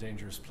Panopticon is a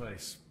dangerous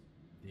place.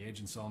 The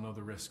agents all know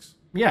the risks.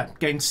 Yeah,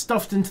 getting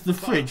stuffed into the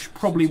fridge But,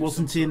 probably since you're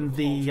wasn't some in sort of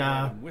the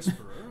altered item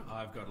whisperer,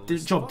 I've got a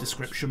list of job others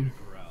description. for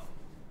you to corral.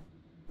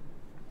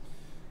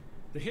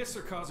 The Hiss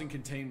are causing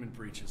containment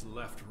breaches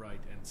left, right,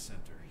 and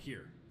center.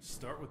 Here,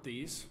 start with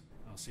these.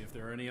 I'll see if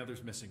there are any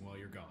others missing while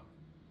you're gone.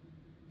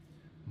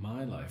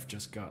 My life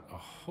just got a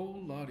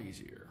whole lot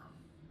easier.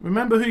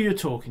 Remember who you're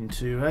talking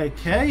to,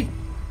 okay?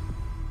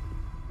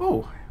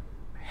 Oh,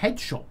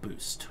 headshot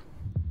boost.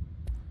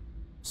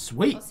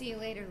 Sweet. I'll see you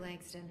later,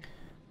 Langston.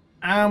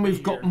 And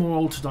we've got more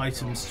altered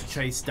items to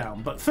chase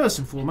down. But first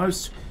and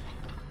foremost,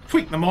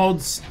 tweak the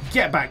mods,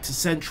 get back to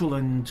Central,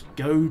 and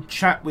go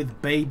chat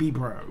with Baby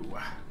Bro.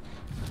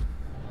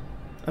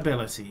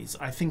 Abilities.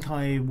 I think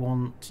I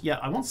want... Yeah,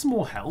 I want some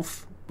more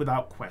health,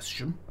 without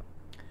question.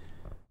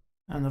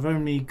 And I've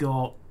only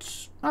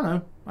got... I don't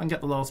know, I can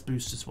get the last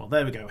boost as well.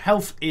 There we go.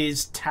 Health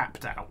is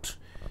tapped out.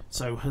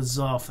 So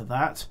huzzah for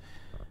that.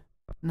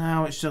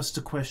 Now it's just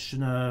a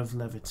question of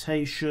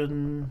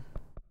levitation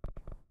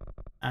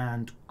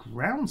and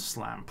ground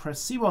slam.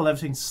 Press C while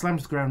levitating, slam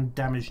to the ground,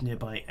 damage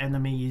nearby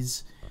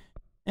enemies.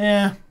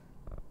 Yeah.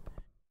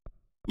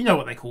 You know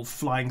what they call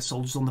flying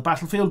soldiers on the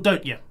battlefield,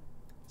 don't you?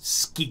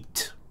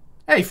 Skeet.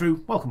 Hey,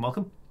 Fru. Welcome,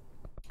 welcome.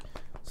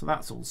 So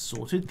that's all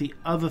sorted. The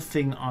other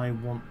thing I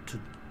want to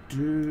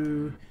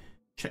do...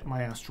 Check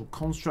my astral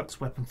constructs,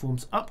 weapon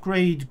forms,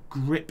 upgrade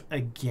grip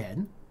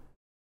again.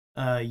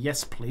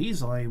 Yes,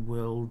 please. I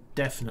will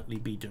definitely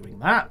be doing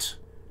that.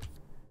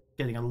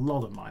 Getting a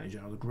lot of mileage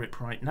out of the grip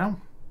right now.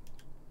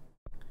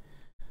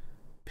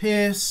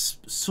 Pierce,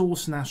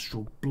 source and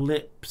astral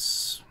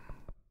blips.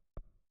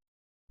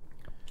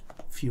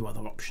 A few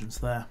other options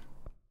there.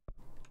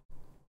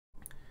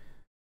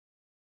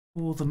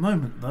 For the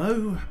moment,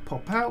 though,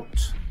 pop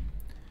out,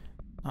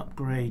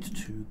 upgrade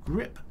to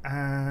grip,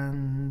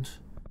 and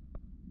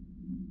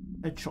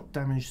headshot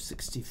damage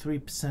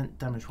 63%,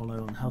 damage while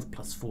low on health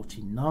plus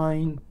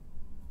 49.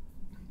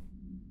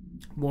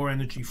 More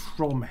energy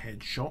from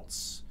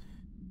headshots.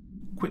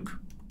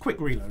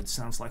 Quick reload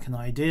sounds like an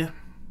idea.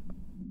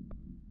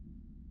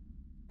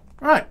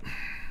 Right.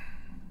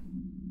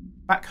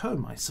 Back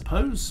home, I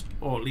suppose,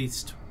 or at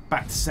least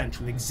back to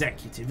Central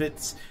Executive.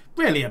 It's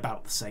really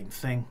about the same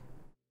thing.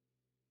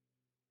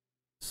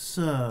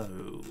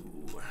 So,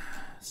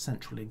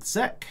 Central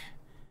Exec,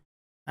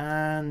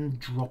 and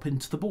drop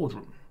into the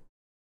boardroom.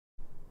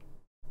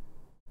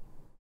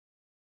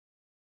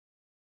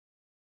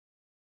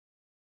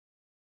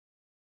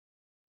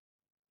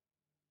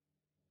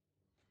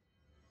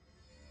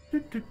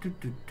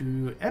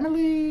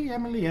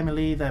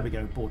 Emily, there we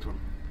go, boardroom.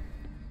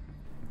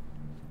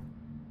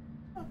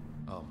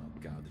 Oh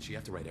my god, did she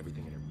have to write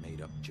everything in her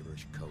made-up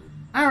gibberish code?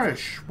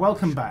 Arish,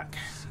 welcome back.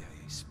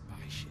 CIA spy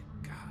shit,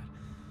 god.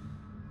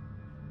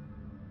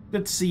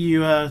 Good to see you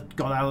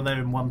got out of there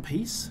in one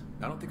piece.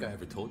 I don't think I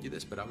ever told you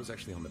this, but I was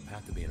actually on the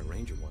path to being a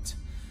ranger once.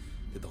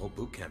 Did the whole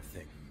boot camp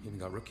thing, even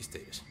got rookie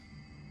status.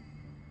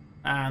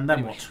 And then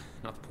Anyway, what?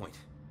 not the point.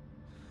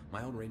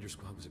 My old ranger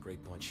squad was a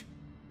great bunch.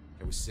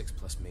 There was 6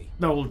 plus me.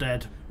 They're all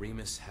dead.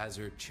 Remus,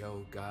 Hazard,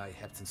 Cho, Guy,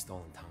 Hepton,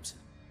 Stoll, and Thompson.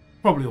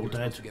 Probably all We were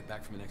supposed dead. to get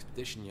back from an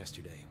expedition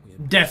yesterday. We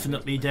had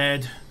Definitely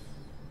dead.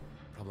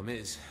 Problem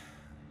is,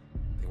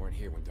 they weren't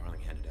here when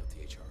Darling handed out the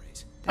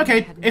HRAs.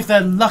 Okay, if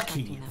they're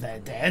lucky,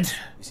 they're dead.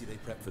 You see, they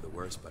prepped for the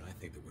worst, but I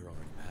think that we're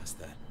already past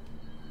that.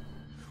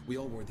 We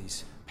all wore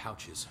these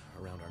pouches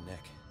around our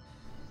neck,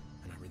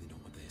 and I really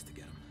don't want this to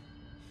get them.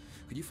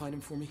 Could you find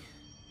them for me?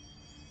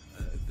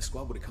 The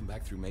squad would have come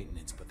back through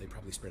maintenance, but they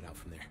probably spread out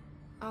from there.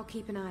 I'll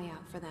keep an eye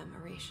out for them,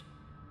 Arish.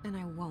 And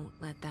I won't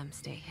let them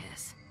stay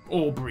his.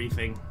 Or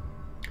breathing.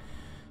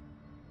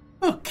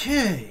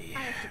 Okay. I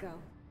have to go.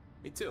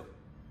 Me too.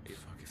 Hey,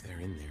 fuck, if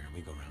they're in there,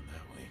 we go around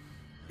that way.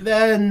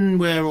 Then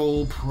we're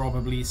all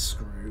probably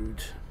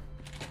screwed.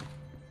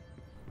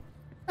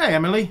 Hey,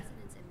 Emily.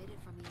 Resonance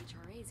emitted from the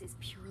HRAs is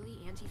purely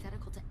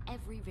antithetical to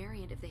every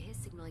variant of the His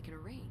signal I can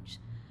arrange.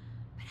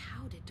 But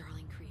how did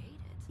Darling create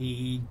it?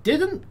 He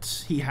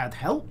didn't. He had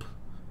help.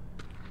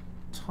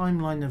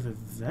 Timeline of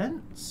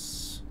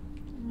events.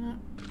 Yeah.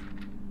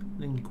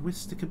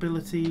 Linguistic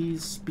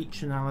abilities,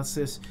 speech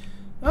analysis.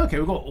 Okay,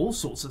 we've got all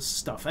sorts of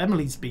stuff.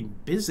 Emily's been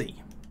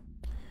busy.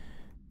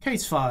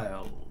 Case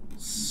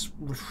files.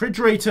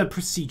 Refrigerator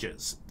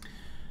procedures.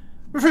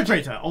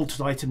 Refrigerator,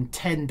 altered item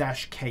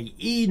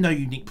 10-KE. No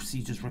unique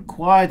procedures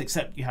required,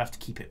 except you have to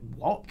keep it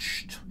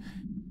watched.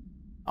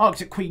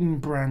 Arctic Queen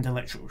brand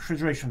electric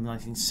refrigeration from the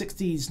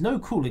 1960s. No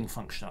cooling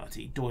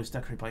functionality. Door is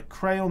decorated by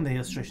crayon. The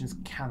illustrations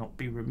cannot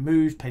be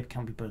removed. Paper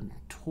can be burned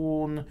and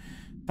torn.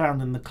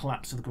 Found in the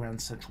collapse of the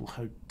Grand Central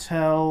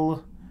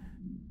Hotel.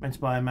 Rented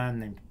by a man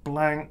named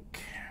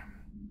Blank.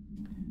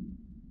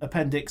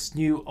 Appendix.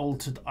 New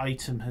altered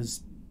item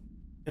has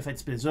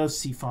effectively been reserved.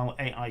 See file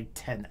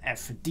AI10F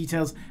for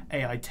details.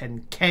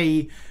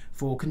 AI10K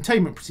for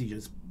containment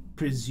procedures.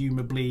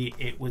 Presumably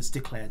it was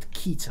declared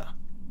Keter.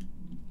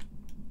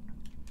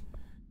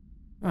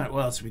 Alright,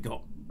 what else have we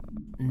got?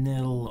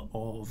 Nil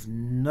of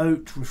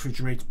note.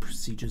 Refrigerator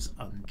procedures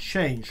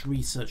unchanged.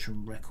 Research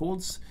and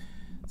records.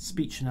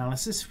 Speech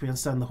analysis. If we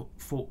understand the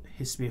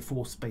history of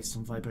force based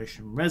on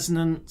vibration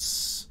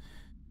resonance.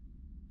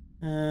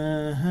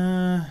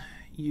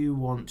 You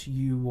want.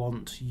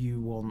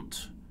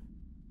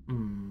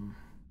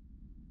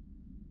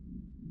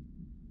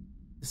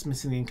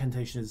 Dismissing the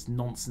incantation as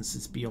nonsense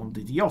is beyond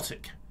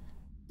idiotic.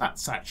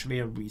 That's actually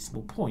a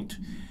reasonable point.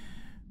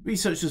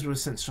 Researchers were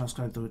sent to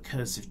transcribe the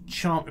recursive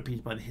chant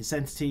repeated by his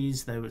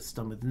entities. They were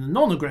done with a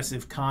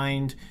non-aggressive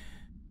kind.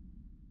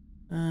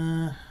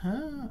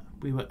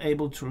 We were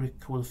able to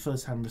record a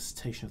first-hand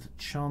recitation of the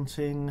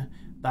chanting.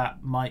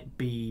 That might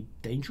be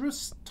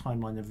dangerous.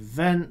 Timeline of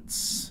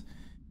events.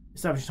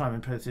 Establish time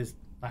imperatives.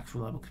 Lack of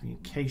reliable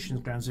communications.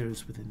 Ground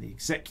zeros within the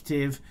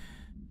executive.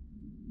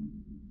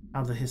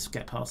 How did the hiss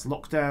get past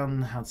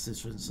lockdown? How does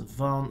this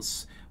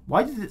advance?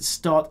 Why did it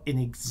start in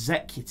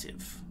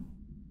executive?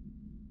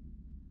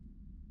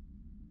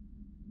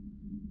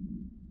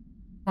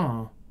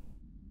 Huh.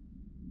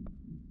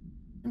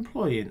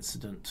 Employee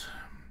incident.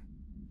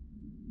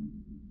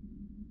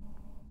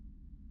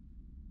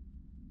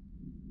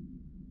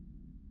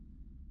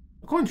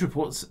 According to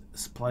reports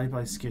supplied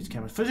by security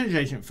camera footage,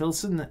 Agent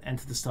Filson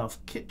entered the staff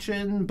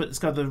kitchen but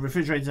discovered the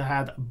refrigerator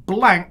had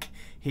blank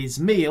his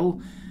meal.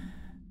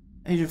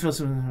 Agent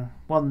Filson,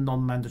 one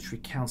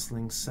non-mandatory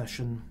counselling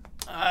session.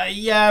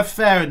 Yeah,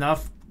 fair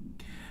enough.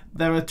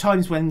 There are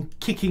times when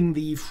kicking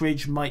the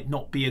fridge might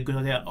not be a good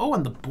idea. Oh,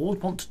 and the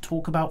board want to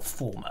talk about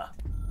former.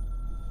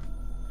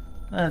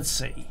 Let's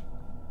see.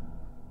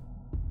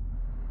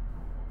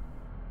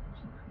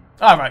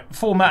 Alright,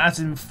 former as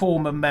in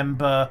former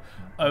member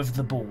of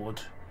the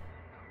board.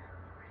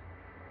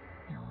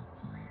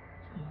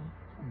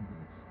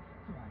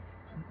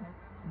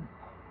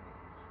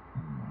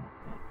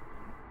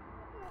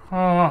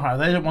 Oh,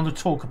 they don't want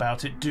to talk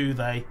about it, do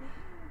they?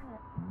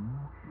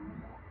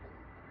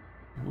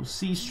 We'll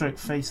see stroke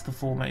face the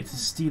former. It is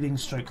stealing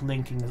stroke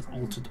linking as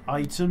altered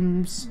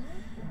items.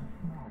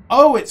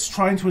 Oh, it's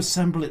trying to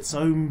assemble its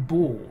own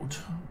board.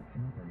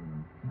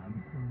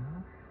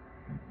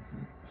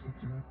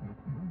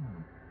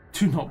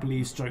 Do not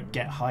believe stroke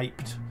get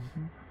hyped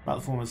about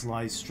the former's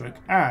lies stroke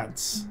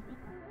ads.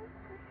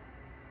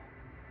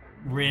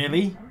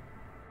 Really?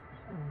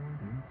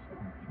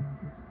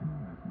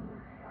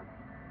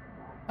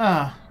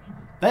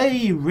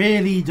 They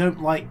really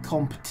don't like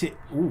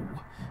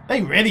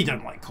they really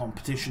don't like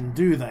competition,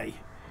 do they?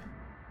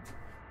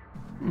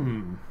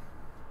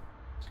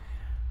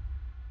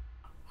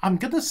 I'm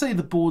gonna say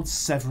the board's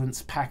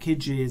severance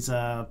package is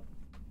a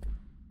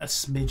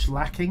smidge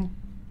lacking.